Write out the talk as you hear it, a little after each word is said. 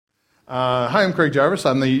Hi, I'm Craig Jarvis.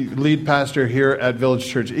 I'm the lead pastor here at Village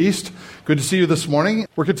Church East. Good to see you this morning.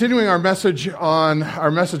 We're continuing our messages on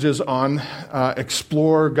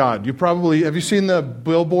Explore God. Have you seen the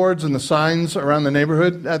billboards and the signs around the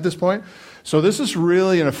neighborhood at this point? So this is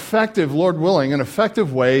really an effective, Lord willing, an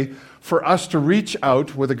effective way for us to reach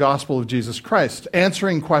out with the gospel of Jesus Christ,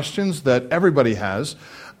 answering questions that everybody has.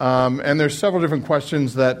 And there's several different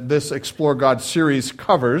questions that this Explore God series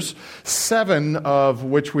covers, 7 of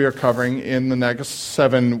which we are covering in the next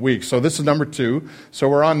 7 weeks. So this is number 2, so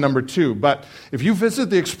we're on number 2. But if you visit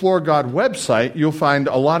the Explore God website, you'll find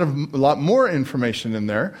a lot more information in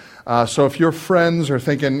there. So if your friends are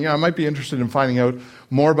thinking, I might be interested in finding out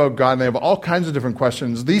more about God, and they have all kinds of different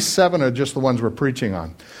questions, these 7 are just the ones we're preaching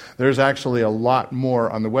on. There's actually a lot more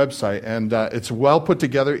on the website, and it's well put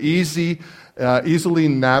together, easily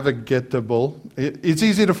navigatable. It's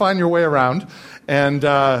easy to find your way around, and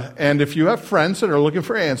if you have friends that are looking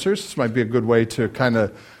for answers, this might be a good way to kind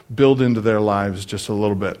of build into their lives just a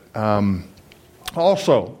little bit.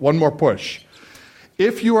 Also, one more push.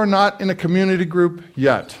 If you are not in a community group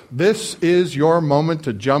yet, this is your moment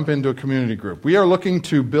to jump into a community group. We are looking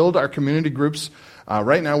to build our community groups.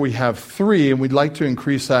 Right now we have 3, and we'd like to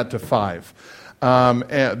increase that to 5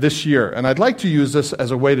 this year. And I'd like to use this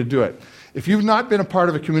as a way to do it. If you've not been a part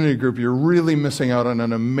of a community group, you're really missing out on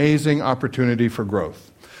an amazing opportunity for growth.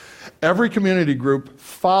 Every community group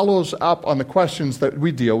follows up on the questions that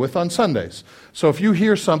we deal with on Sundays. So if you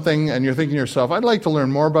hear something and you're thinking to yourself, I'd like to learn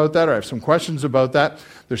more about that, or I have some questions about that,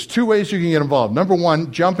 there's 2 ways you can get involved. Number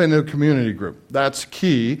 1, jump into a community group. That's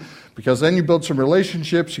key, because then you build some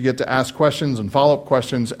relationships, you get to ask questions and follow-up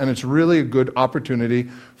questions, and it's really a good opportunity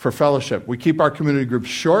for fellowship. We keep our community groups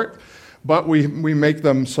short, but we make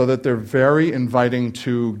them so that they're very inviting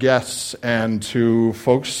to guests and to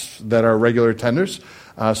folks that are regular attenders,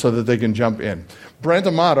 so that they can jump in. Brent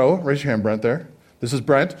Amato, raise your hand, Brent, there. This is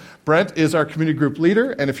Brent. Brent is our community group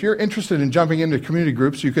leader, and if you're interested in jumping into community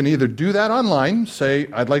groups, you can either do that online, say,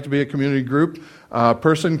 I'd like to be a community group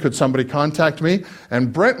person, could somebody contact me?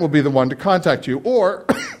 And Brent will be the one to contact you, or,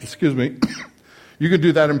 excuse me, you could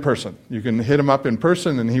do that in person. You can hit him up in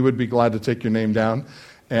person, and he would be glad to take your name down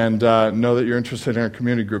and know that you're interested in our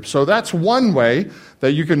community group. So that's one way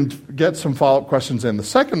that you can get some follow-up questions in. The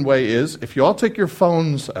second way is, if you all take your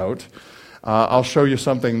phones out, I'll show you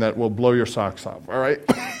something that will blow your socks off, all right?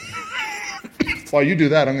 While you do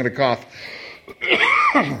that, I'm going to cough.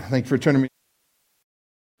 Thank you for turning me.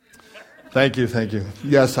 Thank you.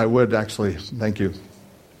 Yes, I would, actually. Thank you.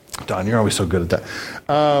 Don, you're always so good at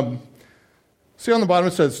that. See on the bottom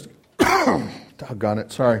it says, doggone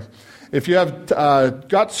it, sorry. If you have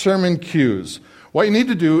got sermon cues, what you need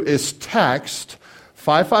to do is text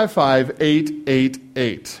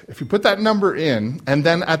 555-888. If you put that number in, and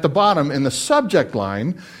then at the bottom in the subject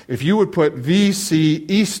line, if you would put VC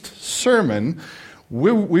East Sermon,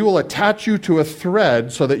 we will attach you to a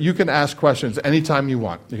thread so that you can ask questions anytime you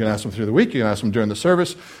want. You can ask them through the week, you can ask them during the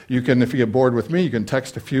service, you can, if you get bored with me, you can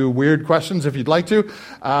text a few weird questions if you'd like to,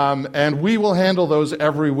 and we will handle those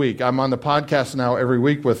every week. I'm on the podcast now every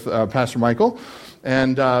week with Pastor Michael,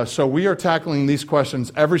 and so we are tackling these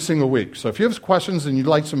questions every single week. So if you have questions and you'd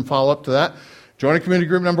like some follow-up to that, join a community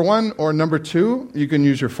group number 1, or number 2, you can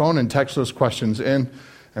use your phone and text those questions in,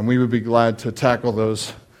 and we would be glad to tackle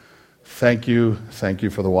those. Thank you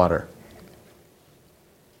for the water.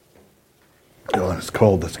 Oh, it's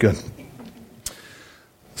cold, that's good.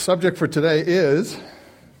 Subject for today is,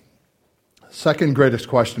 second greatest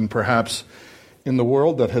question perhaps in the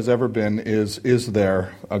world that has ever been is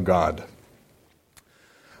there a God? I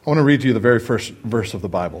want to read to you the very first verse of the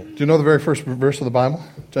Bible. Do you know the very first verse of the Bible?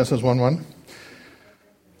 Genesis 1:1.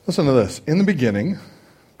 Listen to this. In the beginning,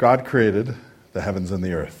 God created the heavens and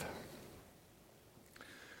the earth.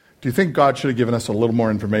 Do you think God should have given us a little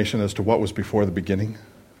more information as to what was before the beginning?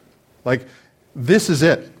 Like, this is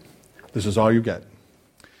it. This is all you get.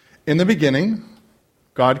 In the beginning,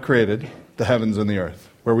 God created the heavens and the earth.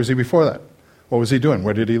 Where was he before that? What was he doing?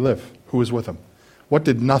 Where did he live? Who was with him? What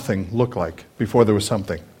did nothing look like before there was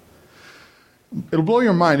something? It'll blow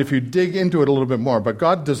your mind if you dig into it a little bit more, but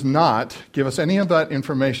God does not give us any of that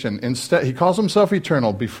information. Instead, he calls himself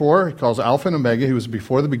eternal. He calls Alpha and Omega. He was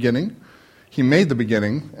before the beginning. He made the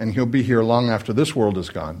beginning, and he'll be here long after this world is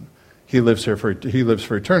gone. He lives for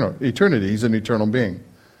eternity. He's an eternal being.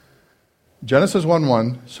 Genesis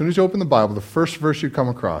 1:1, as soon as you open the Bible, the first verse you come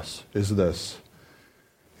across is this.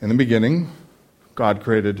 In the beginning, God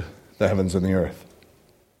created the heavens and the earth.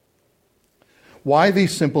 Why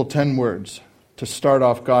these simple 10 words to start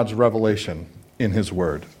off God's revelation in his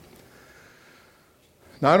word?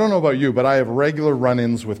 Now, I don't know about you, but I have regular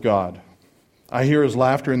run-ins with God. I hear his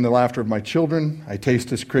laughter in the laughter of my children. I taste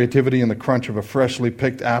his creativity in the crunch of a freshly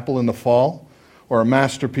picked apple in the fall, or a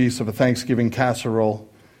masterpiece of a Thanksgiving casserole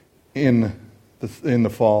in the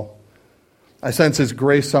fall. I sense his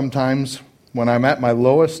grace sometimes when I'm at my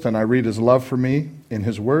lowest and I read his love for me in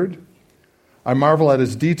his word. I marvel at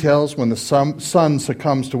his details when the sun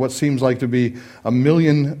succumbs to what seems like to be a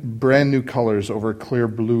million brand new colors over a clear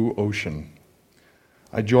blue ocean.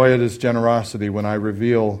 I joy at his generosity when I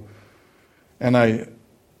reveal and I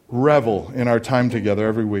revel in our time together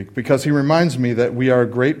every week, because he reminds me that we are a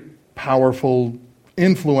great, powerful,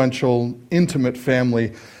 influential, intimate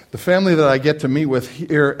family. The family that I get to meet with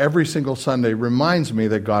here every single Sunday reminds me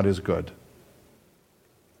that God is good.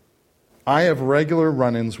 I have regular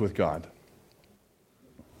run-ins with God.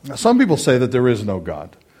 Now, some people say that there is no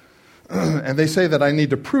God. And they say that I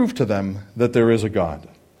need to prove to them that there is a God.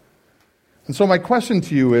 And so my question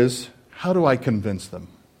to you is, how do I convince them?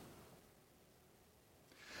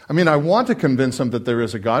 I mean, I want to convince them that there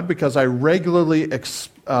is a God because I regularly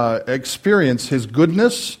experience his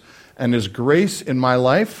goodness and his grace in my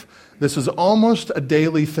life. This is almost a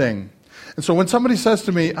daily thing. And so when somebody says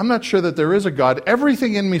to me, I'm not sure that there is a God,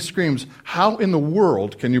 everything in me screams, how in the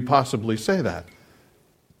world can you possibly say that?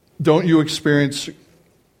 Don't you experience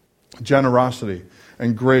generosity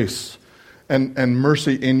and grace and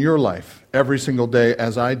mercy in your life every single day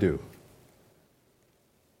as I do?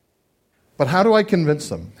 But how do I convince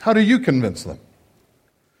them? How do you convince them?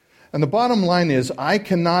 And the bottom line is, I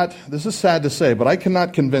cannot, this is sad to say, but I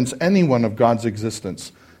cannot convince anyone of God's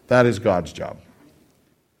existence. That is God's job.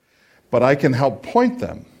 But I can help point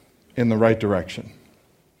them in the right direction.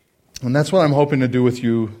 And that's what I'm hoping to do with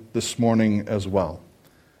you this morning as well.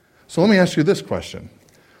 So let me ask you this question.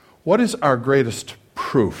 What is our greatest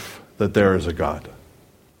proof that there is a God?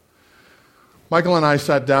 Michael and I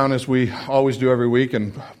sat down, as we always do every week,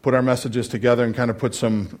 and put our messages together and kind of put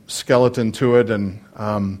some skeleton to it. And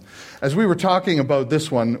as we were talking about this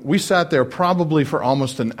one, we sat there probably for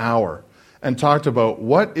almost an hour and talked about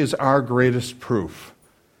what is our greatest proof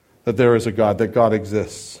that there is a God, that God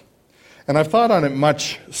exists. And I've thought on it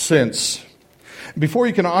much since. Before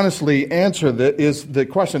you can honestly answer the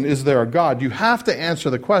question, is there a God, you have to answer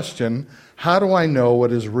the question, how do I know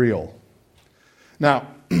what is real? Now,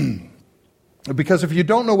 because if you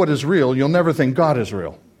don't know what is real, you'll never think God is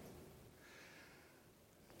real.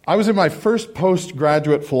 I was in my first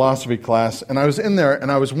postgraduate philosophy class, and I was in there,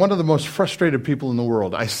 and I was one of the most frustrated people in the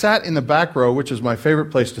world. I sat in the back row, which is my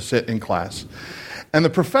favorite place to sit in class. And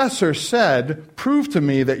the professor said, prove to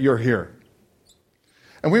me that you're here.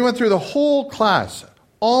 And we went through the whole class,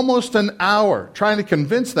 almost an hour, trying to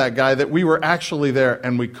convince that guy that we were actually there,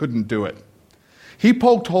 and we couldn't do it. He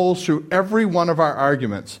poked holes through every one of our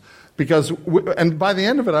arguments. And by the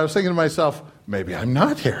end of it, I was thinking to myself, maybe I'm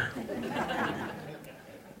not here.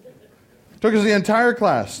 It took us the entire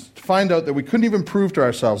class to find out that we couldn't even prove to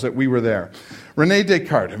ourselves that we were there. René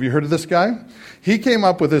Descartes, have you heard of this guy? He came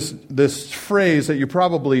up with this phrase that you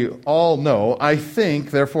probably all know, I think,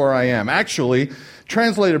 therefore I am. Actually,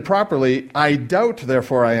 translated properly, I doubt,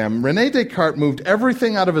 therefore I am. René Descartes moved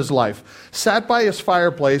everything out of his life, sat by his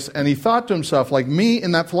fireplace, and he thought to himself, like me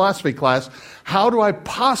in that philosophy class, how do I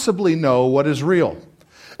possibly know what is real?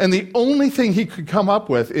 And the only thing he could come up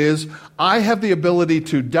with is, I have the ability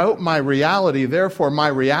to doubt my reality, therefore my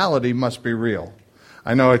reality must be real.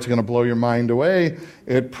 I know it's going to blow your mind away.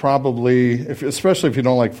 It probably, especially if you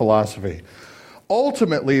don't like philosophy.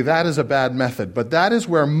 Ultimately, that is a bad method, but that is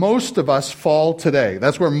where most of us fall today.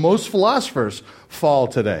 That's where most philosophers fall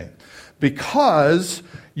today. Because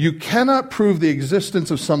you cannot prove the existence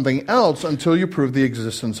of something else until you prove the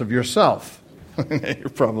existence of yourself. You're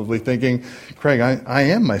probably thinking, Craig, I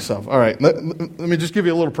am myself. All right, let me just give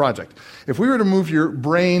you a little project. If we were to move your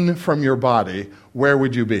brain from your body, where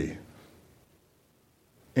would you be?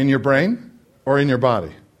 In your brain or in your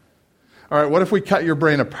body? All right, what if we cut your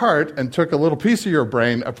brain apart and took a little piece of your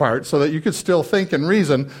brain apart so that you could still think and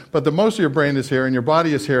reason, but the most of your brain is here and your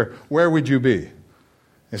body is here? Where would you be?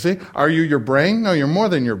 You see? Are you your brain? No, you're more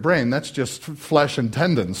than your brain. That's just flesh and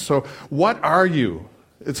tendons. So what are you?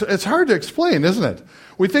 It's hard to explain, isn't it?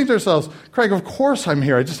 We think to ourselves, Craig, of course I'm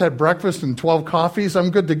here. I just had breakfast and 12 coffees.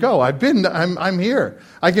 I'm good to go. I'm here.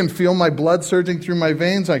 I can feel my blood surging through my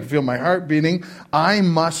veins. I can feel my heart beating. I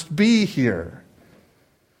must be here.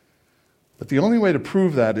 But the only way to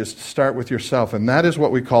prove that is to start with yourself, and that is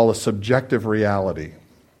what we call a subjective reality.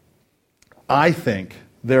 I think,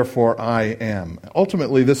 therefore I am.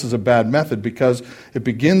 Ultimately, this is a bad method because it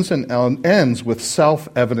begins and ends with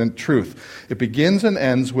self-evident truth. It begins and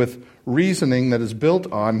ends with reasoning that is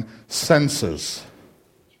built on senses.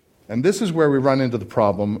 And this is where we run into the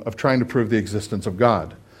problem of trying to prove the existence of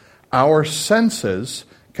God. Our senses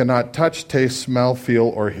cannot touch, taste, smell, feel,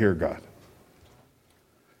 or hear God.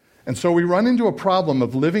 And so we run into a problem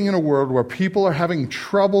of living in a world where people are having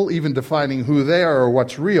trouble even defining who they are or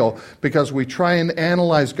what's real because we try and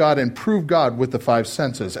analyze God and prove God with the five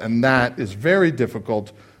senses. And that is very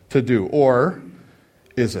difficult to do. Or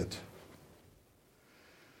is it?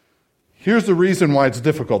 Here's the reason why it's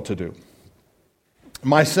difficult to do.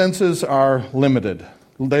 My senses are limited.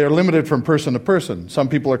 They are limited from person to person. Some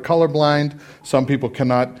people are colorblind. Some people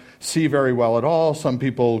cannot see very well at all. Some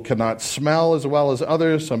people cannot smell as well as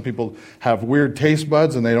others. Some people have weird taste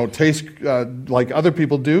buds and they don't taste like other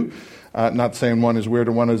people do. Not saying one is weird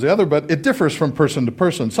and one is the other, but it differs from person to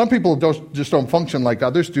person. Some people just don't function like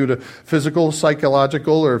others due to physical,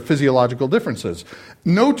 psychological, or physiological differences.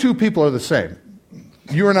 No two people are the same.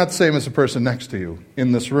 You are not the same as the person next to you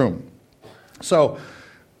in this room. So,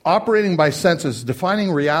 operating by senses,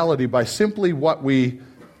 defining reality by simply what we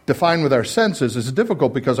define with our senses is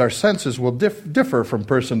difficult because our senses will differ from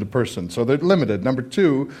person to person. So they're limited. Number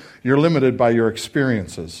two, you're limited by your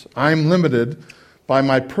experiences. I'm limited by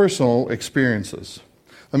my personal experiences.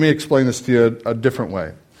 Let me explain this to you a different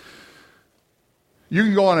way. You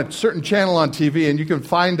can go on a certain channel on TV and you can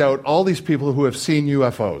find out all these people who have seen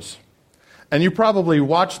UFOs. And you probably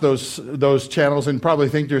watch those channels and probably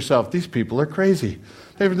think to yourself, these people are crazy.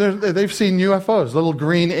 They've seen UFOs, little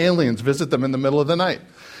green aliens visit them in the middle of the night.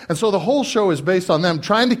 And so the whole show is based on them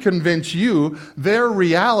trying to convince you their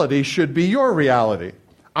reality should be your reality.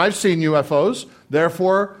 I've seen UFOs,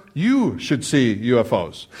 therefore you should see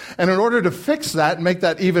UFOs. And in order to fix that and make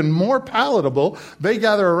that even more palatable, they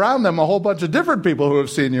gather around them a whole bunch of different people who have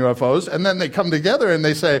seen UFOs, and then they come together and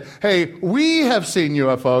they say, hey, we have seen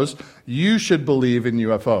UFOs, you should believe in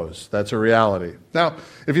UFOs. That's a reality. Now,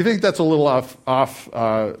 if you think that's a little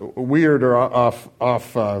weird or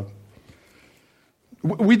off,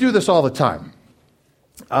 we do this all the time.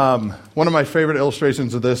 One of my favorite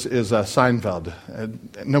illustrations of this is Seinfeld.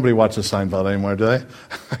 Nobody watches Seinfeld anymore, do they?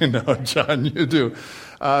 I know, John, you do.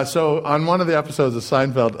 So on one of the episodes of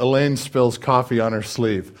Seinfeld, Elaine spills coffee on her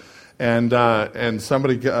sleeve. And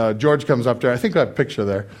somebody, George comes up to her. I think I have a picture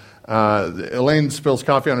there. Elaine spills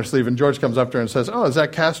coffee on her sleeve, and George comes up to her and says, oh, is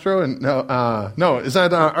that Castro? And no, is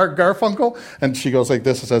that Art Garfunkel? And she goes like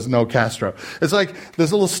this and says, no, Castro. It's like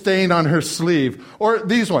this little stain on her sleeve. Or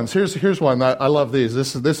these ones. Here's one. I love these.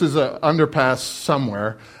 This is an underpass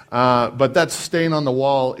somewhere. But that stain on the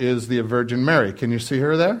wall is the Virgin Mary. Can you see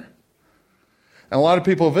her there? And a lot of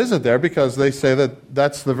people visit there because they say that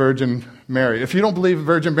that's the Virgin Mary. If you don't believe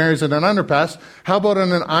Virgin Mary's in an underpass, how about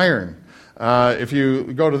in an iron? If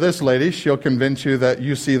you go to this lady, she'll convince you that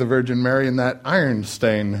you see the Virgin Mary in that iron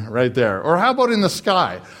stain right there. Or how about in the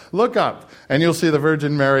sky? Look up, and you'll see the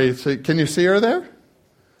Virgin Mary. Can you see her there?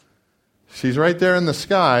 She's right there in the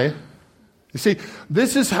sky. You see,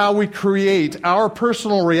 this is how we create our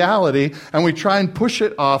personal reality, and we try and push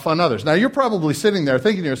it off on others. Now, you're probably sitting there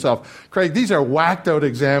thinking to yourself, Craig, these are whacked out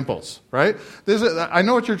examples, right? I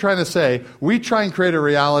know what you're trying to say. We try and create a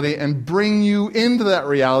reality and bring you into that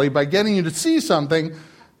reality by getting you to see something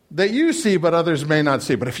that you see but others may not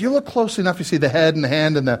see. But if you look close enough, you see the head and the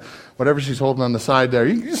hand and the whatever she's holding on the side there.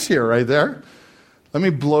 You can see her right there. Let me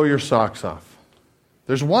blow your socks off.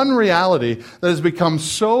 There's one reality that has become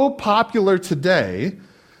so popular today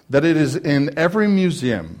that it is in every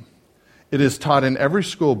museum, it is taught in every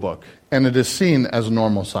school book, and it is seen as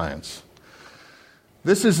normal science.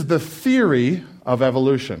 This is the theory of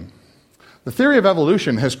evolution. The theory of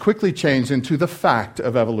evolution has quickly changed into the fact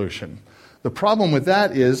of evolution. The problem with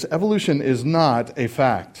that is evolution is not a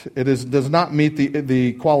fact. It does not meet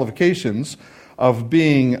the qualifications of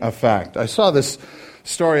being a fact. I saw this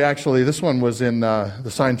story, actually, this one was in the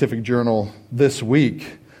Scientific Journal this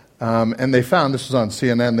week, and they found, this was on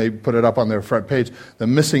CNN, they put it up on their front page, the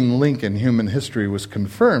missing link in human history was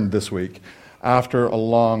confirmed this week after a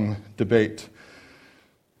long debate.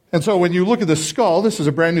 And so when you look at the skull, this is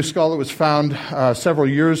a brand new skull that was found several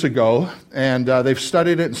years ago, and they've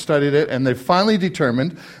studied it, and they've finally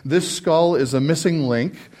determined this skull is a missing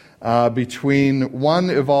link between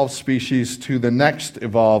one evolved species to the next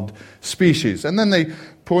evolved species. And then they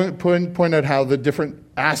point out how the different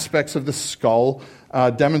aspects of the skull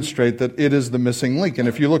demonstrate that it is the missing link. And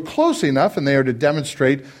if you look close enough, and they are to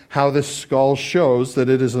demonstrate how this skull shows that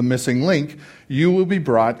it is a missing link, you will be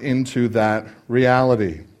brought into that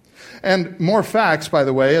reality. And more facts, by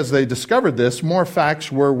the way, as they discovered this, more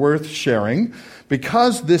facts were worth sharing.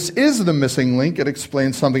 Because this is the missing link, it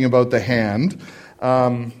explains something about the hand.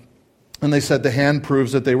 And they said the hand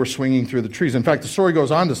proves that they were swinging through the trees. In fact, the story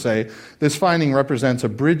goes on to say this finding represents a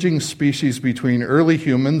bridging species between early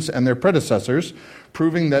humans and their predecessors,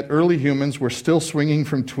 proving that early humans were still swinging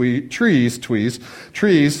from trees 2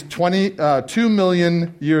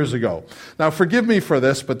 million years ago. Now, forgive me for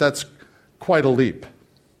this, but that's quite a leap.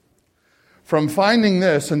 From finding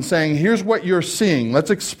this and saying, here's what you're seeing,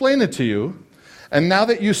 let's explain it to you. And now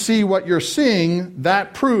that you see what you're seeing,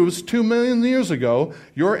 that proves 2 million years ago,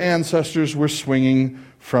 your ancestors were swinging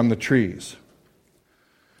from the trees.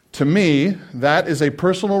 To me, that is a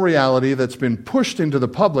personal reality that's been pushed into the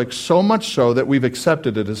public so much so that we've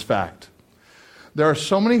accepted it as fact. There are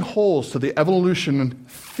so many holes to the evolution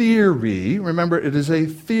theory. Remember, it is a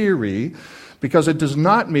theory because it does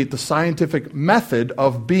not meet the scientific method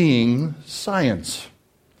of being science.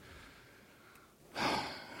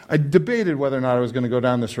 I debated whether or not I was going to go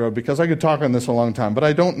down this road because I could talk on this a long time, but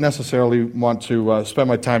I don't necessarily want to spend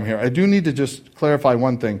my time here. I do need to just clarify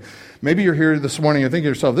one thing. Maybe you're here this morning and thinking to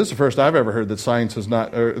yourself, this is the first I've ever heard that science is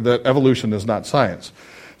not, or that evolution is not science.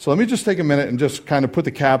 So let me just take a minute and just kind of put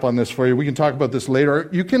the cap on this for you. We can talk about this later.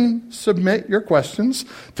 You can submit your questions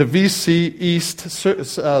to VC East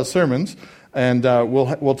Sermons, and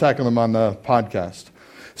we'll tackle them on the podcast.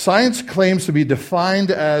 Science claims to be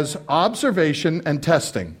defined as observation and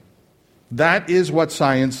testing. That is what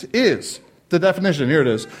science is. The definition, here it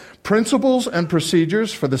is. Principles and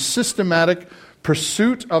procedures for the systematic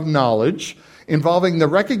pursuit of knowledge involving the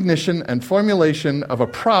recognition and formulation of a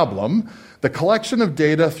problem, the collection of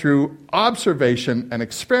data through observation and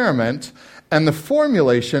experiment, and the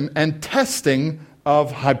formulation and testing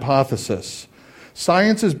of hypothesis.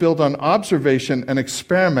 Science is built on observation and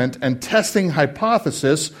experiment and testing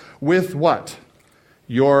hypothesis with what?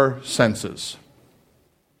 Your senses.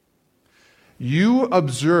 You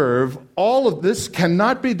observe. All of this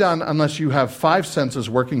cannot be done unless you have 5 senses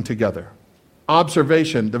working together.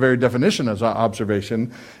 Observation, the very definition of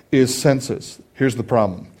observation, is senses. Here's the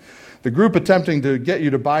problem. The group attempting to get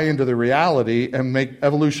you to buy into the reality and make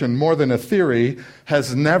evolution more than a theory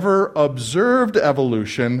has never observed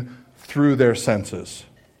evolution through their senses.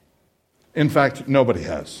 In fact, nobody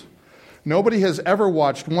has. Nobody has ever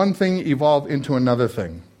watched one thing evolve into another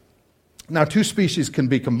thing. Now, 2 species can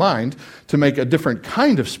be combined to make a different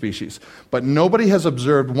kind of species, but nobody has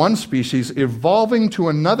observed one species evolving to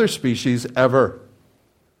another species ever.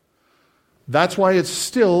 That's why it's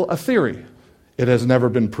still a theory. It has never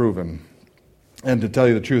been proven. And to tell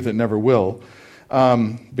you the truth, it never will,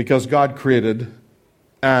 because God created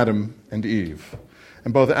Adam and Eve.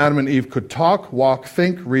 And both Adam and Eve could talk, walk,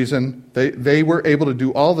 think, reason. They were able to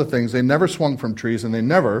do all the things. They never swung from trees, and they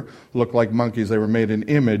never looked like monkeys. They were made in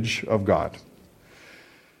image of God.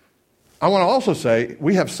 I want to also say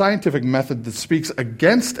we have scientific method that speaks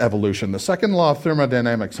against evolution. The second law of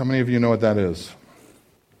thermodynamics. How many of you know what that is?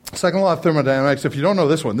 Second law of thermodynamics. If you don't know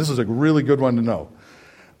this one, this is a really good one to know.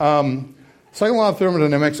 Second law of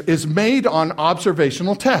thermodynamics is made on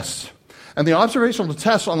observational tests. And the observational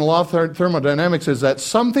test on the law of thermodynamics is that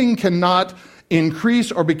something cannot increase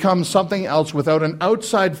or become something else without an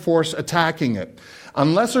outside force attacking it.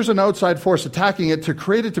 Unless there's an outside force attacking it to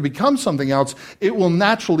create it to become something else, it will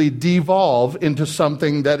naturally devolve into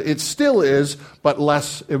something that it still is, but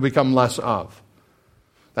it become less of.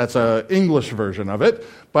 That's an English version of it,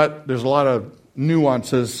 but there's a lot of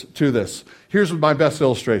nuances to this. Here's my best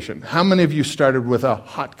illustration. How many of you started with a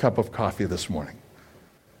hot cup of coffee this morning?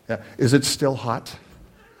 Yeah. Is it still hot?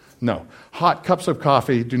 No. Hot cups of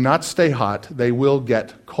coffee do not stay hot. They will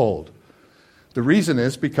get cold. The reason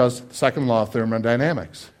is because second law of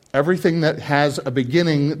thermodynamics. Everything that has a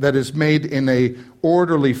beginning that is made in a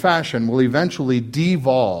orderly fashion will eventually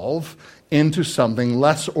devolve into something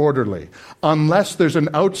less orderly, unless there's an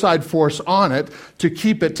outside force on it to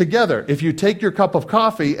keep it together. If you take your cup of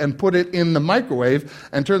coffee and put it in the microwave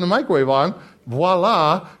and turn the microwave on,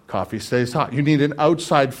 voila, coffee stays hot. You need an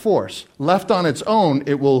outside force. Left on its own,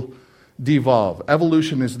 it will devolve.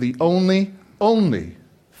 Evolution is the only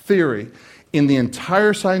theory in the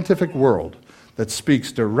entire scientific world that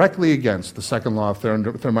speaks directly against the second law of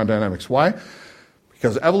thermodynamics. Why?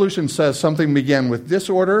 Because evolution says something began with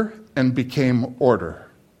disorder and became order.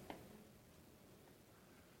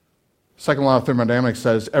 Second law of thermodynamics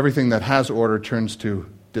says everything that has order turns to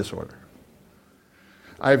disorder.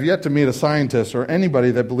 I have yet to meet a scientist or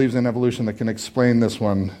anybody that believes in evolution that can explain this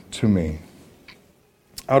one to me.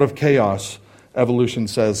 Out of chaos, evolution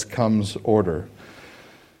says, comes order.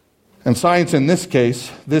 And science in this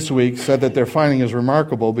case, this week, said that their finding is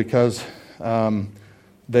remarkable because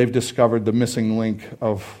they've discovered the missing link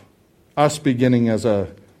of us beginning as a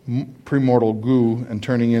premortal goo and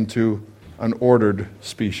turning into an ordered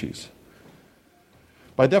species.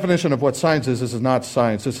 By definition of what science is, this is not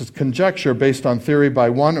science. This is conjecture based on theory by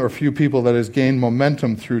one or few people that has gained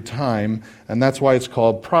momentum through time, and that's why it's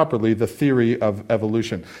called properly the theory of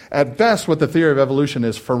evolution. At best, what the theory of evolution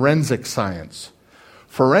is forensic science.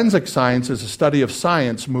 Forensic science is a study of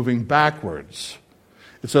science moving backwards.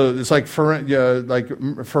 It's like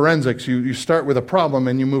forensics. You start with a problem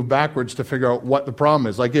and you move backwards to figure out what the problem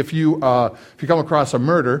is. Like if you come across a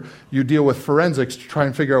murder, you deal with forensics to try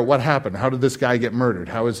and figure out what happened. How did this guy get murdered?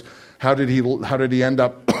 How did he end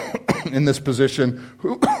up in this position?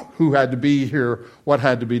 Who had to be here? What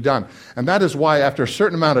had to be done? And that is why after a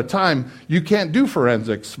certain amount of time, you can't do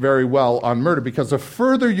forensics very well on murder, because the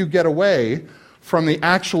further you get away from the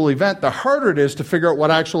actual event, the harder it is to figure out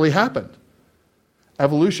what actually happened.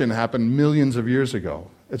 Evolution happened millions of years ago.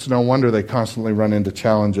 It's no wonder they constantly run into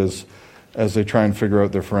challenges as they try and figure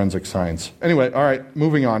out their forensic science. Anyway, all right,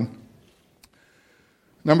 moving on.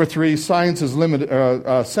 Number 3, science is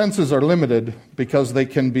limited. Senses are limited because they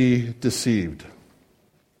can be deceived.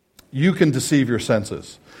 You can deceive your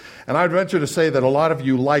senses. And I'd venture to say that a lot of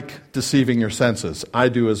you like deceiving your senses. I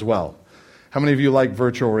do as well. How many of you like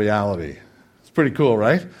virtual reality? It's pretty cool,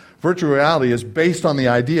 right? Virtual reality is based on the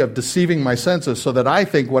idea of deceiving my senses so that I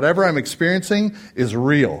think whatever I'm experiencing is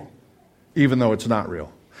real, even though it's not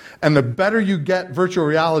real. And the better you get virtual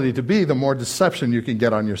reality to be, the more deception you can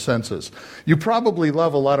get on your senses. You probably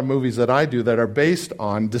love a lot of movies that I do that are based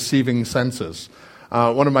on deceiving senses.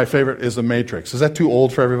 One of my favorite is The Matrix. Is that too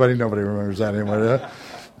old for everybody? Nobody remembers that anymore.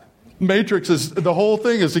 Matrix is, the whole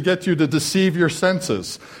thing is to get you to deceive your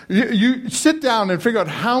senses. You sit down and figure out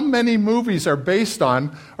how many movies are based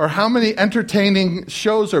on, or how many entertaining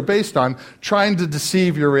shows are based on trying to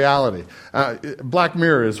deceive your reality. Black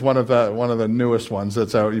Mirror is one of the newest ones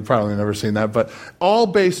that's out. You've probably never seen that, but all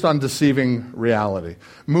based on deceiving reality.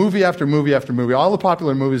 Movie after movie after movie. All the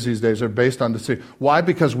popular movies these days are based on deceiving. Why?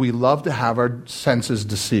 Because we love to have our senses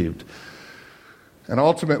deceived. And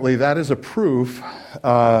ultimately, that is a proof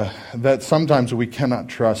that sometimes we cannot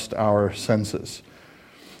trust our senses.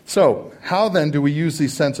 So, how then do we use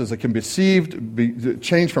these senses that can be deceived,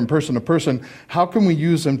 change from person to person? How can we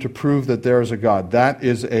use them to prove that there is a God? That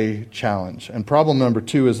is a challenge. And problem number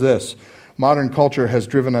 2 is this. Modern culture has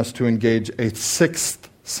driven us to engage a 6th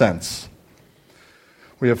sense.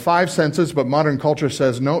 We have 5 senses, but modern culture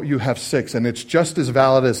says, no, you have 6. And it's just as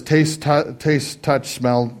valid as taste, touch,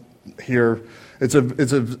 smell, hear. It's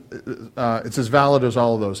as valid as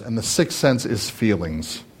all of those. And the 6th sense is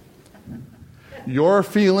feelings. Your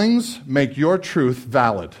feelings make your truth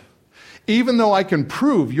valid. Even though I can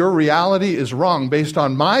prove your reality is wrong based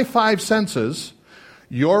on my 5 senses,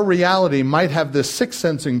 your reality might have this 6th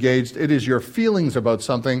sense engaged. It is your feelings about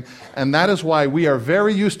something. And that is why we are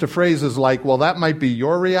very used to phrases like, well, that might be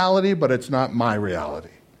your reality, but it's not my reality.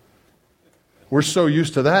 We're so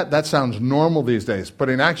used to that. That sounds normal these days. But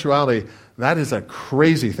in actuality, that is a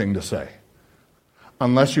crazy thing to say,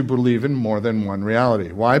 unless you believe in more than one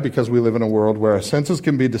reality. Why? Because we live in a world where our senses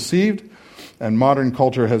can be deceived, and modern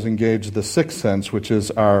culture has engaged the 6th sense, which is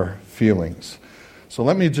our feelings. So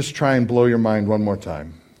let me just try and blow your mind one more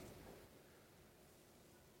time.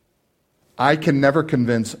 I can never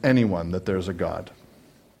convince anyone that there's a God.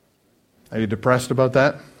 Are you depressed about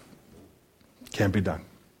that? Can't be done.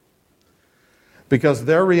 Because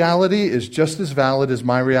their reality is just as valid as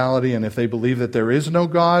my reality, and if they believe that there is no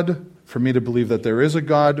God, for me to believe that there is a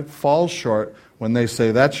God falls short when they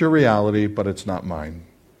say, that's your reality, but it's not mine.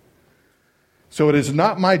 So it is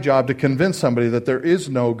not my job to convince somebody that there is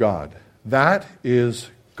no God. That is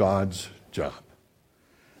God's job.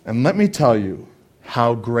 And let me tell you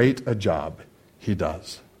how great a job He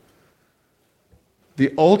does.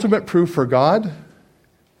 The ultimate proof for God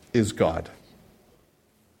is God.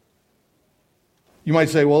 You might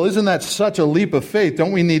say, well, isn't that such a leap of faith?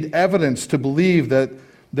 Don't we need evidence to believe that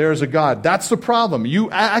there's a God? That's the problem.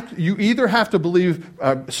 You either have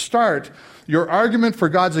to start your argument for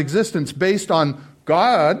God's existence based on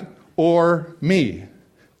God or me.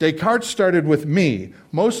 Descartes started with me.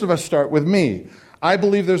 Most of us start with me. I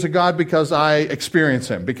believe there's a God because I experience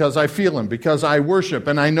Him, because I feel Him, because I worship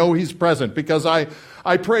and I know He's present, because I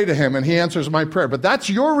pray to Him and He answers my prayer. But that's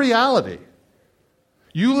your reality.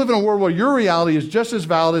 You live in a world where your reality is just as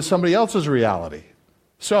valid as somebody else's reality.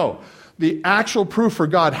 So, the actual proof for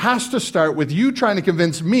God has to start with you trying to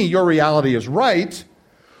convince me your reality is right,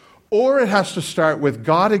 or it has to start with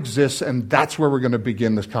God exists, and that's where we're going to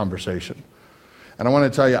begin this conversation. And I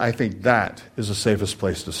want to tell you, I think that is the safest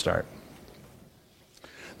place to start.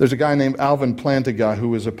 There's a guy named Alvin Plantinga who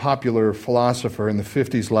was a popular philosopher in the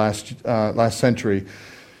 50s last century,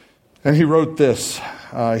 and he wrote this.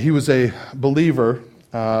 He was a believer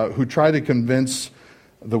who tried to convince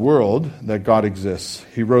the world that God exists.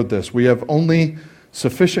 He wrote this: "We have only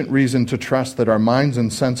sufficient reason to trust that our minds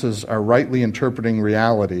and senses are rightly interpreting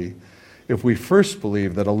reality if we first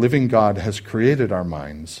believe that a living God has created our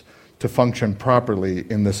minds to function properly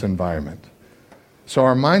in this environment." So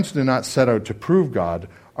our minds do not set out to prove God.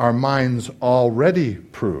 Our minds already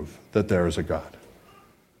prove that there is a God.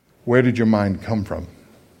 Where did your mind come from?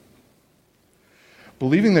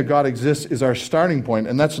 Believing that God exists is our starting point,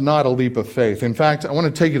 and that's not a leap of faith. In fact, I want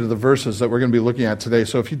to take you to the verses that we're going to be looking at today.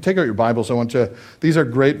 So if you take out your Bibles, these are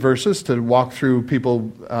great verses to walk through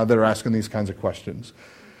people that are asking these kinds of questions.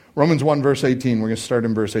 Romans 1, verse 18. We're going to start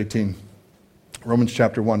in verse 18. Romans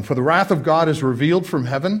chapter 1. "For the wrath of God is revealed from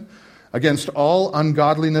heaven against all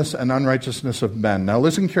ungodliness and unrighteousness of men." Now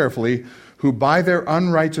listen carefully. "Who by their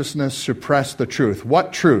unrighteousness suppress the truth."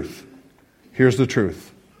 What truth? Here's the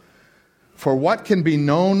truth. "For what can be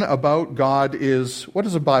known about God is," what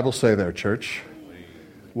does the Bible say there, church?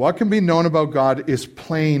 What can be known about God is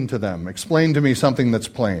plain to them. Explain to me something that's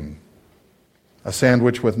plain. A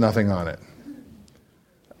sandwich with nothing on it.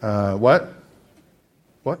 What?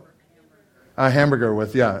 A hamburger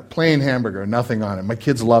with, plain hamburger, nothing on it. My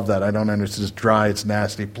kids love that. I don't understand. It's dry, it's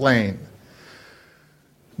nasty, plain.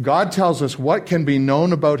 God tells us what can be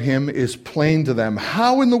known about him is plain to them.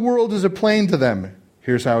 How in the world is it plain to them?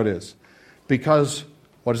 Here's how it is. Because,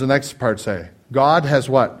 what does the next part say? God has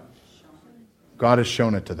what? God has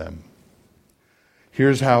shown it to them.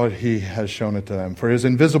 Here's how he has shown it to them. "For his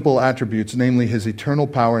invisible attributes, namely his eternal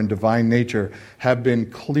power and divine nature, have been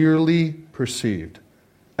clearly perceived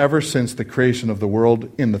ever since the creation of the world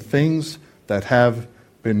in the things that have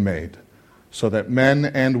been made. So that men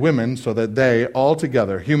and women, so that they, all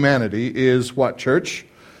together, humanity, is what, church?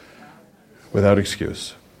 Without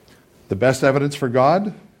excuse." The best evidence for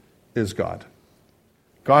God is God.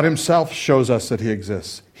 God himself shows us that he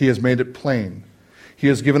exists. He has made it plain. He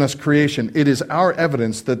has given us creation. It is our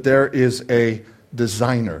evidence that there is a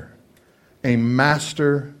designer, a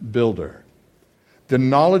master builder. The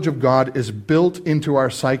knowledge of God is built into our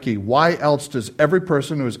psyche. Why else does every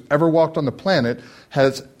person who has ever walked on the planet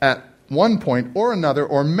has at one point or another,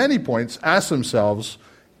 or many points, asked themselves,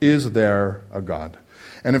 is there a God?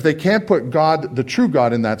 And if they can't put God, the true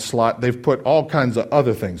God, in that slot, they've put all kinds of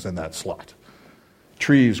other things in that slot.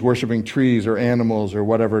 Trees, worshiping trees or animals or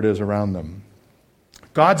whatever it is around them.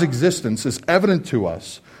 God's existence is evident to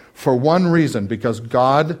us for one reason, because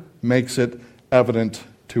God makes it evident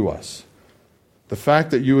to us. The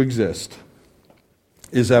fact that you exist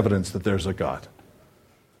is evidence that there's a God.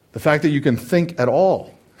 The fact that you can think at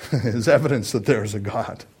all is evidence that there's a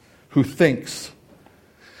God who thinks.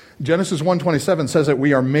 Genesis 1:27 says that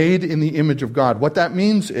we are made in the image of God. What that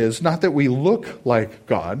means is not that we look like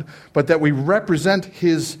God, but that we represent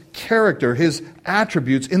his character, his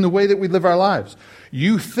attributes in the way that we live our lives.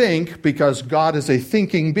 You think because God is a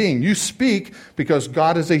thinking being. You speak because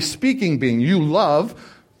God is a speaking being. You love,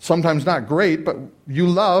 sometimes not great, but you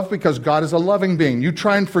love because God is a loving being. You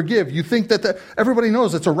try and forgive. You think that everybody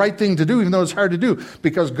knows it's a right thing to do, even though it's hard to do,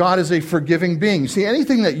 because God is a forgiving being. See,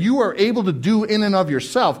 anything that you are able to do in and of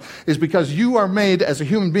yourself is because you are made as a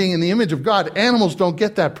human being in the image of God. Animals don't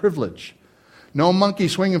get that privilege. No monkey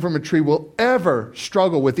swinging from a tree will ever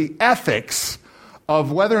struggle with the ethics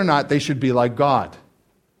of whether or not they should be like God.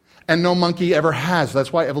 And no monkey ever has.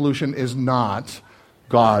 That's why evolution is not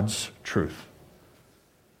God's truth.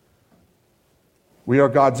 We are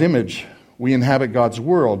God's image. We inhabit God's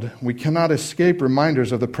world. We cannot escape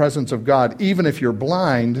reminders of the presence of God. Even if you're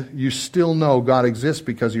blind, you still know God exists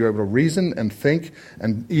because you're able to reason and think,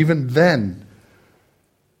 and even then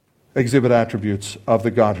exhibit attributes of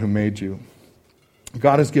the God who made you.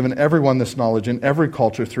 God has given everyone this knowledge in every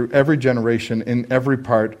culture, through every generation, in every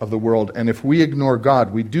part of the world. And if we ignore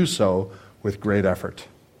God, we do so with great effort.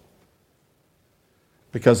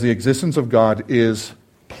 Because the existence of God is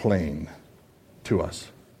plain to us.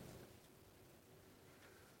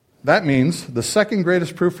 That means the second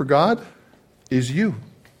greatest proof for God is you.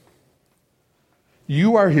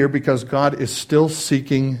 You are here because God is still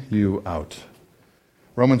seeking you out.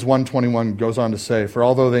 Romans 1:21 goes on to say, "For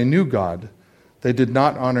although they knew God, they did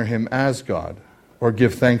not honor him as God or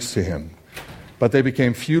give thanks to him, but they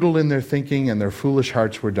became futile in their thinking and their foolish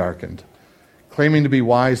hearts were darkened. Claiming to be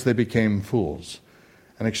wise, they became fools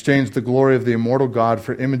and exchanged the glory of the immortal God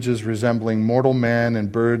for images resembling mortal man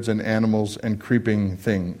and birds and animals and creeping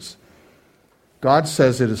things." God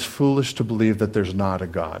says it is foolish to believe that there's not a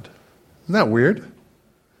God. Isn't that weird?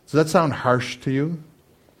 Does that sound harsh to you?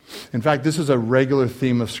 In fact, this is a regular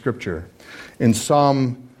theme of Scripture. In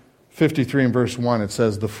Psalm 53 and verse 1, it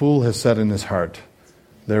says, "The fool has said in his heart,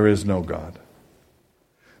 there is no God."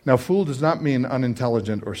 Now, fool does not mean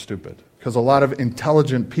unintelligent or stupid, because a lot of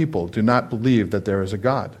intelligent people do not believe that there is a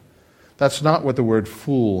God. That's not what the word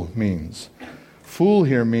fool means. Fool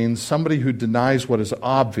here means somebody who denies what is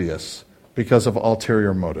obvious because of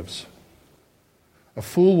ulterior motives. A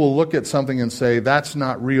fool will look at something and say, that's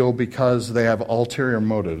not real, because they have ulterior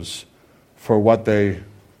motives for what they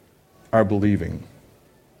are believing,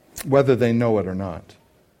 whether they know it or not.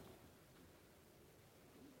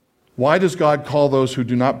 Why does God call those who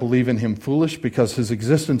do not believe in him foolish? Because his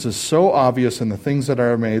existence is so obvious in the things that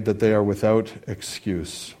are made that they are without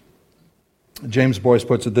excuse. James Boyce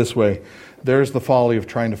puts it this way: there's the folly of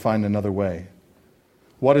trying to find another way.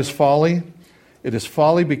 What is folly? It is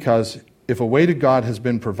folly because if a way to God has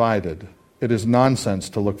been provided, it is nonsense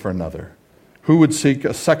to look for another. Who would seek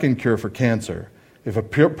a second cure for cancer if a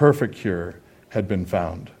perfect cure had been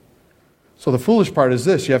found? So the foolish part is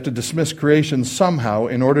this: you have to dismiss creation somehow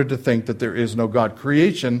in order to think that there is no God.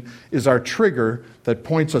 Creation is our trigger that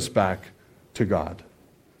points us back to God.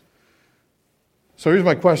 So here's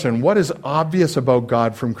my question: what is obvious about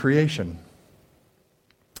God from creation?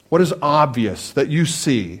 What is obvious that you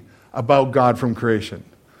see about God from creation?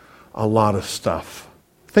 A lot of stuff.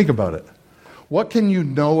 Think about it. What can you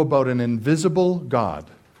know about an invisible God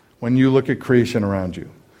when you look at creation around you?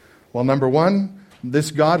 Well, number one,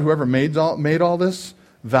 this God, whoever made all this,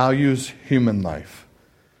 values human life.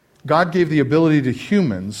 God gave the ability to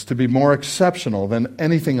humans to be more exceptional than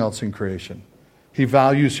anything else in creation. He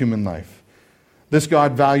values human life. This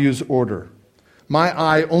God values order. My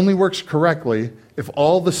eye only works correctly if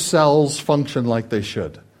all the cells function like they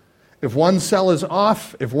should. If one cell is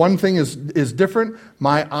off, if one thing is different,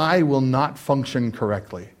 my eye will not function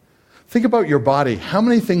correctly. Think about your body. How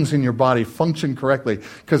many things in your body function correctly?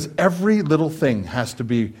 Because every little thing has to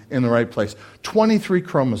be in the right place. 23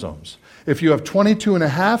 chromosomes. If you have 22 and a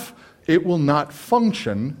half, it will not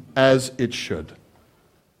function as it should.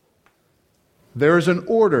 There is an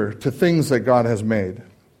order to things that God has made.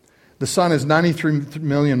 The sun is 93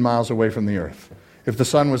 million miles away from the earth. If the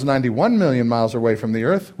sun was 91 million miles away from the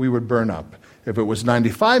earth, we would burn up. If it was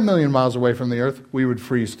 95 million miles away from the earth, we would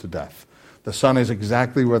freeze to death. The sun is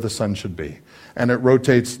exactly where the sun should be. And it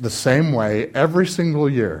rotates the same way every single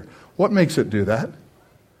year. What makes it do that?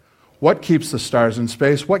 What keeps the stars in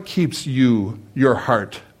space? What keeps your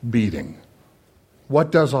heart beating?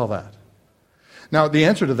 What does all that? Now, the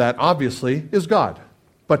answer to that, obviously, is God.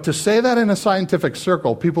 But to say that in a scientific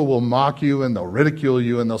circle, people will mock you and they'll ridicule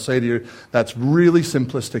you and they'll say to you, that's really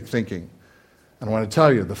simplistic thinking. And I want to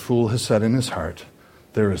tell you, the fool has said in his heart,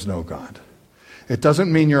 there is no God. It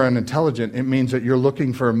doesn't mean you're unintelligent. It means that you're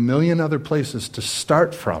looking for a million other places to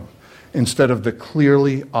start from instead of the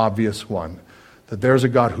clearly obvious one. That there's a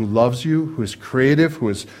God who loves you, who is creative, who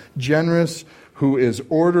is generous, who is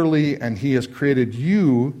orderly, and he has created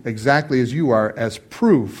you exactly as you are as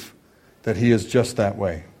proof that he is just that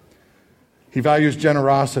way. He values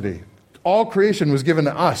generosity. All creation was given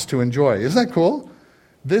to us to enjoy. Isn't that cool?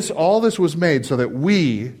 All this was made so that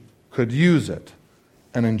we could use it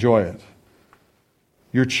and enjoy it.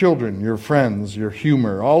 Your children, your friends, your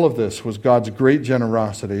humor, all of this was God's great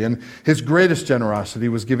generosity. And his greatest generosity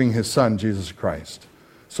was giving his son, Jesus Christ,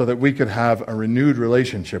 so that we could have a renewed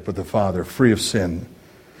relationship with the Father, free of sin.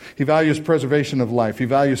 He values preservation of life. He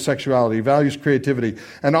values sexuality. He values creativity.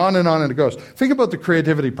 And on it goes. Think about the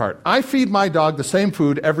creativity part. I feed my dog the same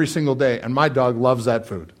food every single day, and my dog loves that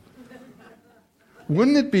food.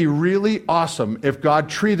 Wouldn't it be really awesome if God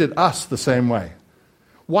treated us the same way?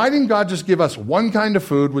 Why didn't God just give us one kind of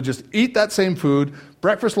food? We just eat that same food,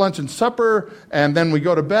 breakfast, lunch, and supper, and then we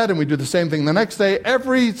go to bed and we do the same thing the next day,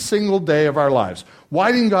 every single day of our lives.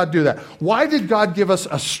 Why didn't God do that? Why did God give us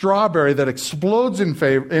a strawberry that explodes in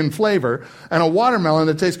flavor and a watermelon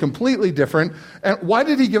that tastes completely different? And why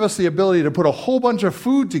did he give us the ability to put a whole bunch of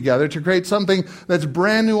food together to create something that's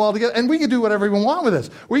brand new altogether? And we can do whatever we want with this.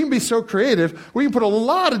 We can be so creative. We can put a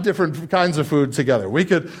lot of different kinds of food together. We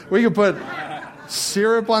could put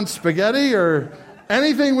syrup on spaghetti or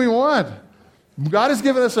anything we want. God has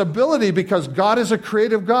given us ability because God is a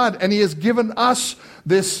creative God, and he has given us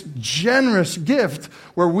this generous gift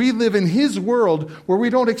where we live in his world where we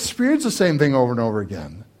don't experience the same thing over and over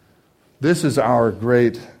again. This is our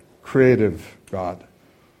great creative God.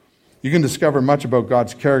 You can discover much about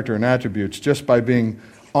God's character and attributes just by being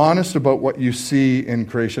honest about what you see in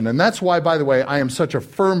creation. And that's why, by the way, I am such a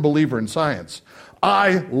firm believer in science.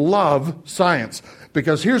 I love science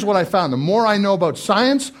because here's what I found. The more I know about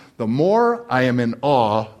science, the more I am in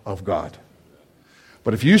awe of God.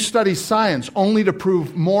 But if you study science only to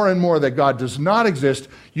prove more and more that God does not exist,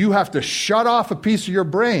 you have to shut off a piece of your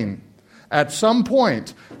brain at some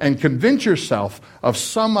point and convince yourself of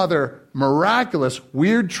some other miraculous,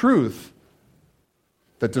 weird truth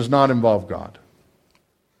that does not involve God.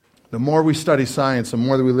 The more we study science, the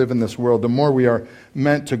more that we live in this world, the more we are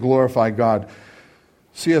meant to glorify God.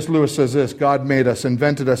 C.S. Lewis says this: God made us,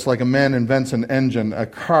 invented us like a man invents an engine. A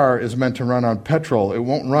car is meant to run on petrol. It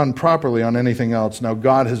won't run properly on anything else. Now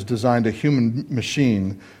God has designed a human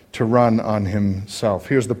machine to run on himself.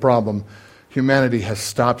 Here's the problem. Humanity has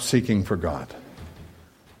stopped seeking for God.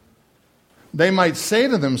 They might say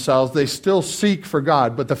to themselves they still seek for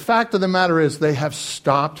God, but the fact of the matter is they have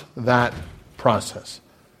stopped that process.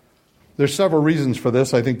 There's several reasons for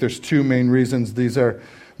this. I think there's two main reasons.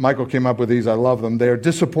 Michael came up with these. I love them. They are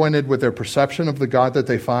disappointed with their perception of the God that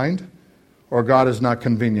they find, or God is not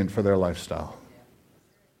convenient for their lifestyle.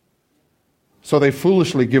 So they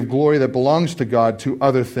foolishly give glory that belongs to God to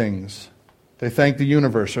other things. They thank the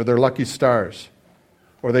universe or their lucky stars,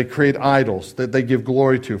 or they create idols that they give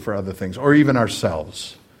glory to for other things, or even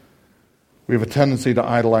ourselves. We have a tendency to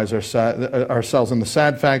idolize ourselves, and the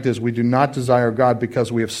sad fact is we do not desire God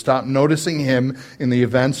because we have stopped noticing him in the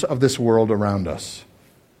events of this world around us.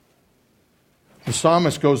 The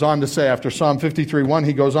psalmist goes on to say, after Psalm 53:1,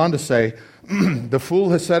 he goes on to say, the fool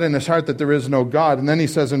has said in his heart that there is no God. And then he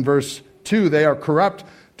says in verse 2, they are corrupt,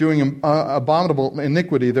 doing abominable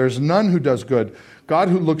iniquity. There is none who does good. God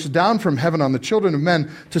who looks down from heaven on the children of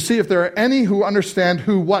men to see if there are any who understand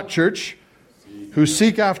who what, church? Who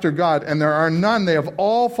seek after God, and there are none. They have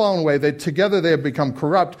all fallen away. Together they have become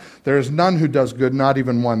corrupt. There is none who does good, not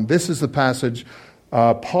even one. This is the passage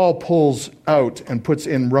Paul pulls out and puts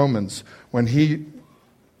in Romans when he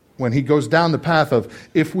goes down the path of,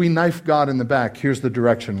 if we knife God in the back, here's the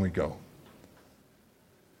direction we go.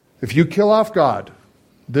 If you kill off God,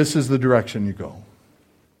 this is the direction you go.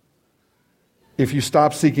 If you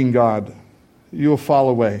stop seeking God, you'll fall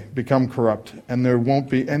away, become corrupt, and there won't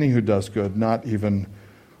be any who does good, not even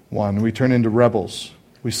one. We turn into rebels.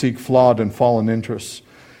 We seek flawed and fallen interests.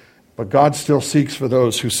 But God still seeks for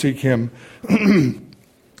those who seek him,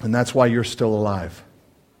 and that's why you're still alive.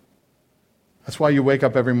 That's why you wake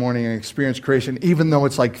up every morning and experience creation, even though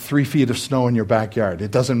it's like 3 feet of snow in your backyard.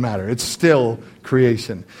 It doesn't matter. It's still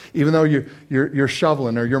creation. Even though you're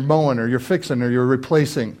shoveling, or you're mowing, or you're fixing, or you're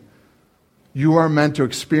replacing, you are meant to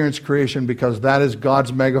experience creation because that is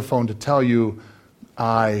God's megaphone to tell you,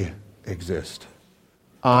 I exist.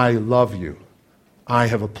 I love you. I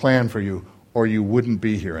have a plan for you, or you wouldn't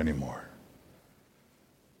be here anymore.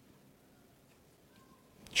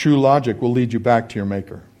 True logic will lead you back to your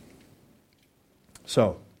Maker.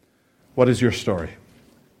 So, what is your story?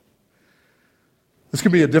 This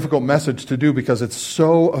can be a difficult message to do because it's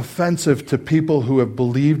so offensive to people who have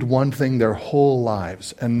believed one thing their whole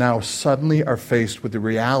lives and now suddenly are faced with the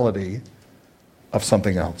reality of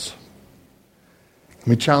something else. Let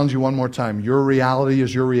me challenge you one more time. Your reality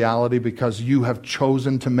is your reality because you have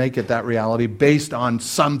chosen to make it that reality based on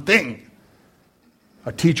something.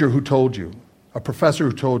 A teacher who told you, a professor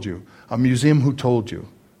who told you, a museum who told you.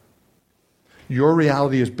 Your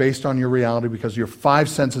reality is based on your reality because your 5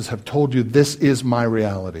 senses have told you this is my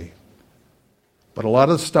reality. But a lot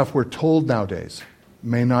of the stuff we're told nowadays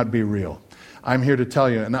may not be real. I'm here to tell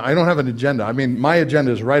you, and I don't have an agenda. I mean, my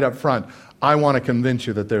agenda is right up front. I want to convince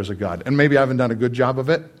you that there's a God. And maybe I haven't done a good job of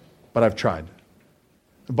it, but I've tried.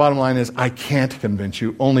 The bottom line is I can't convince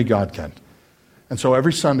you. Only God can. And so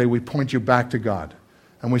every Sunday we point you back to God.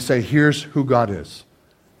 And we say, here's who God is.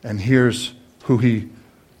 And here's who he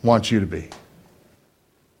wants you to be.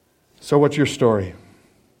 So what's your story?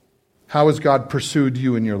 How has God pursued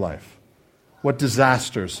you in your life? What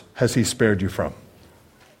disasters has he spared you from?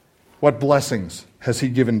 What blessings has he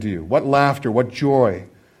given to you? What laughter, what joy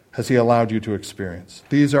has he allowed you to experience?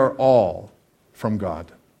 These are all from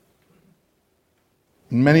God.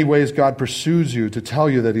 In many ways, God pursues you to tell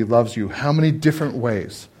you that he loves you. How many different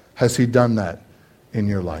ways has he done that in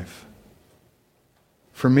your life?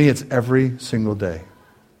 For me, it's every single day.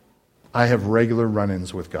 I have regular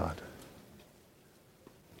run-ins with God.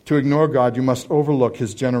 To ignore God, you must overlook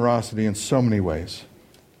his generosity in so many ways.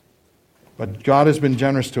 But God has been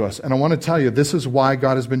generous to us. And I want to tell you, this is why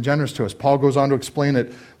God has been generous to us. Paul goes on to explain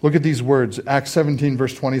it. Look at these words, Acts 17,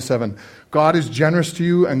 verse 27. God is generous to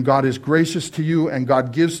you, and God is gracious to you, and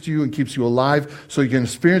God gives to you and keeps you alive so you can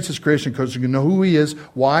experience his creation because you can know who he is.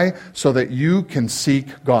 Why? So that you can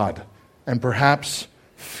seek God and perhaps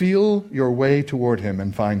feel your way toward him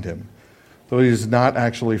and find him, though he is not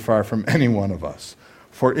actually far from any one of us.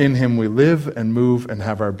 For in him we live and move and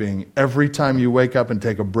have our being. Every time you wake up and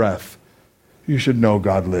take a breath, you should know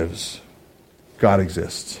God lives. God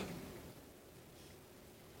exists.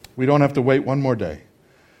 We don't have to wait one more day.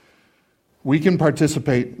 We can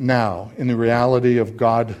participate now in the reality of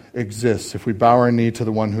God exists if we bow our knee to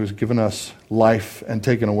the one who's given us life and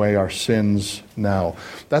taken away our sins now.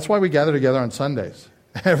 That's why we gather together on Sundays.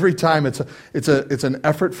 Every time it's an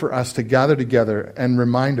effort for us to gather together and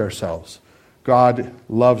remind ourselves God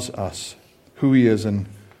loves us, who He is and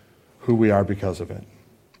who we are because of it.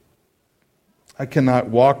 I cannot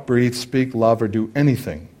walk, breathe, speak, love, or do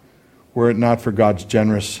anything were it not for God's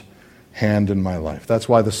generous hand in my life. That's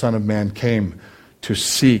why the Son of Man came to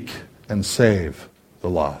seek and save the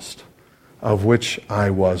lost, of which I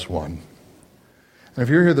was one. And if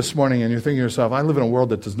you're here this morning and you're thinking to yourself, I live in a world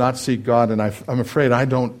that does not seek God, and I'm afraid I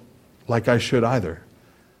don't like I should either.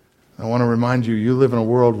 I want to remind you, you live in a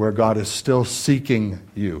world where God is still seeking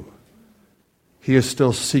you. He is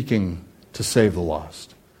still seeking to save the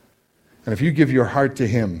lost. And if you give your heart to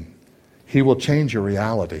Him, He will change your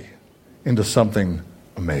reality into something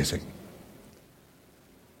amazing.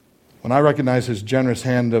 When I recognize His generous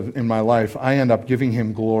hand in my life, I end up giving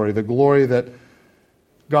Him glory, the glory that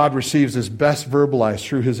God receives is best verbalized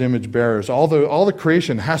through His image bearers. All the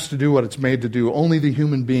creation has to do what it's made to do. Only the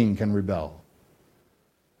human being can rebel.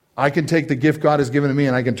 I can take the gift God has given to me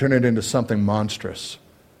and I can turn it into something monstrous.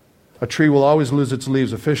 A tree will always lose its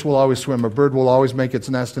leaves. A fish will always swim. A bird will always make its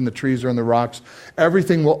nest in the trees or in the rocks.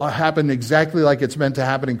 Everything will happen exactly like it's meant to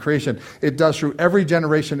happen in creation. It does through every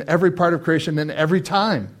generation, every part of creation, and every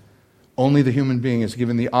time. Only the human being is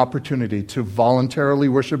given the opportunity to voluntarily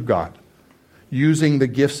worship God, using the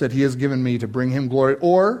gifts that He has given me to bring Him glory,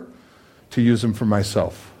 or to use them for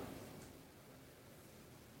myself.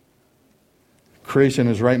 Creation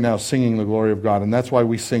is right now singing the glory of God, and that's why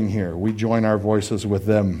we sing here. We join our voices with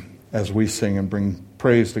them as we sing and bring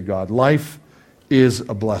praise to God. Life is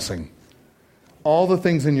a blessing. All the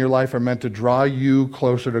things in your life are meant to draw you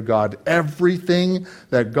closer to God. Everything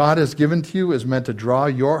that God has given to you is meant to draw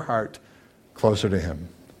your heart closer to Him.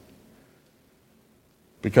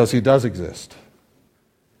 Because He does exist.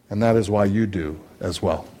 And that is why you do as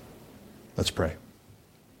well. Let's pray.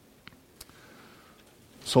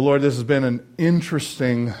 So Lord, this has been an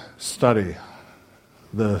interesting study.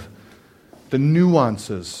 The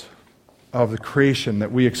nuances of the creation that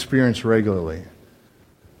we experience regularly,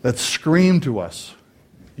 that scream to us,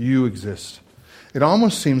 you exist. It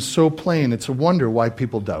almost seems so plain, it's a wonder why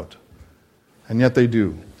people doubt. And yet they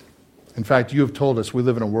do. In fact, you have told us we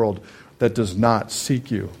live in a world that does not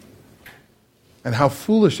seek you. And how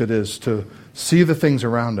foolish it is to see the things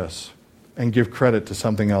around us and give credit to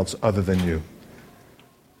something else other than you.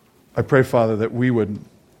 I pray, Father, that we would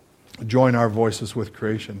join our voices with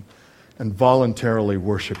creation and voluntarily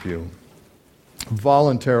worship you.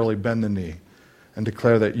 Voluntarily bend the knee and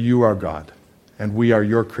declare that you are God and we are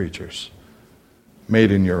your creatures,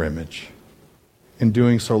 made in your image. In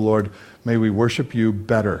doing so, Lord, may we worship you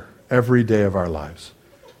better every day of our lives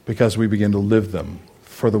because we begin to live them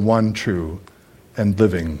for the one true and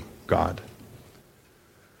living God.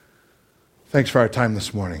 Thanks for our time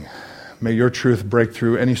this morning. May your truth break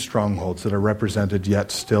through any strongholds that are represented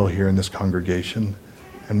yet still here in this congregation,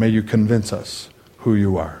 and may you convince us who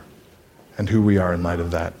you are and who we are in light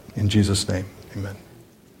of that. In Jesus' name, amen.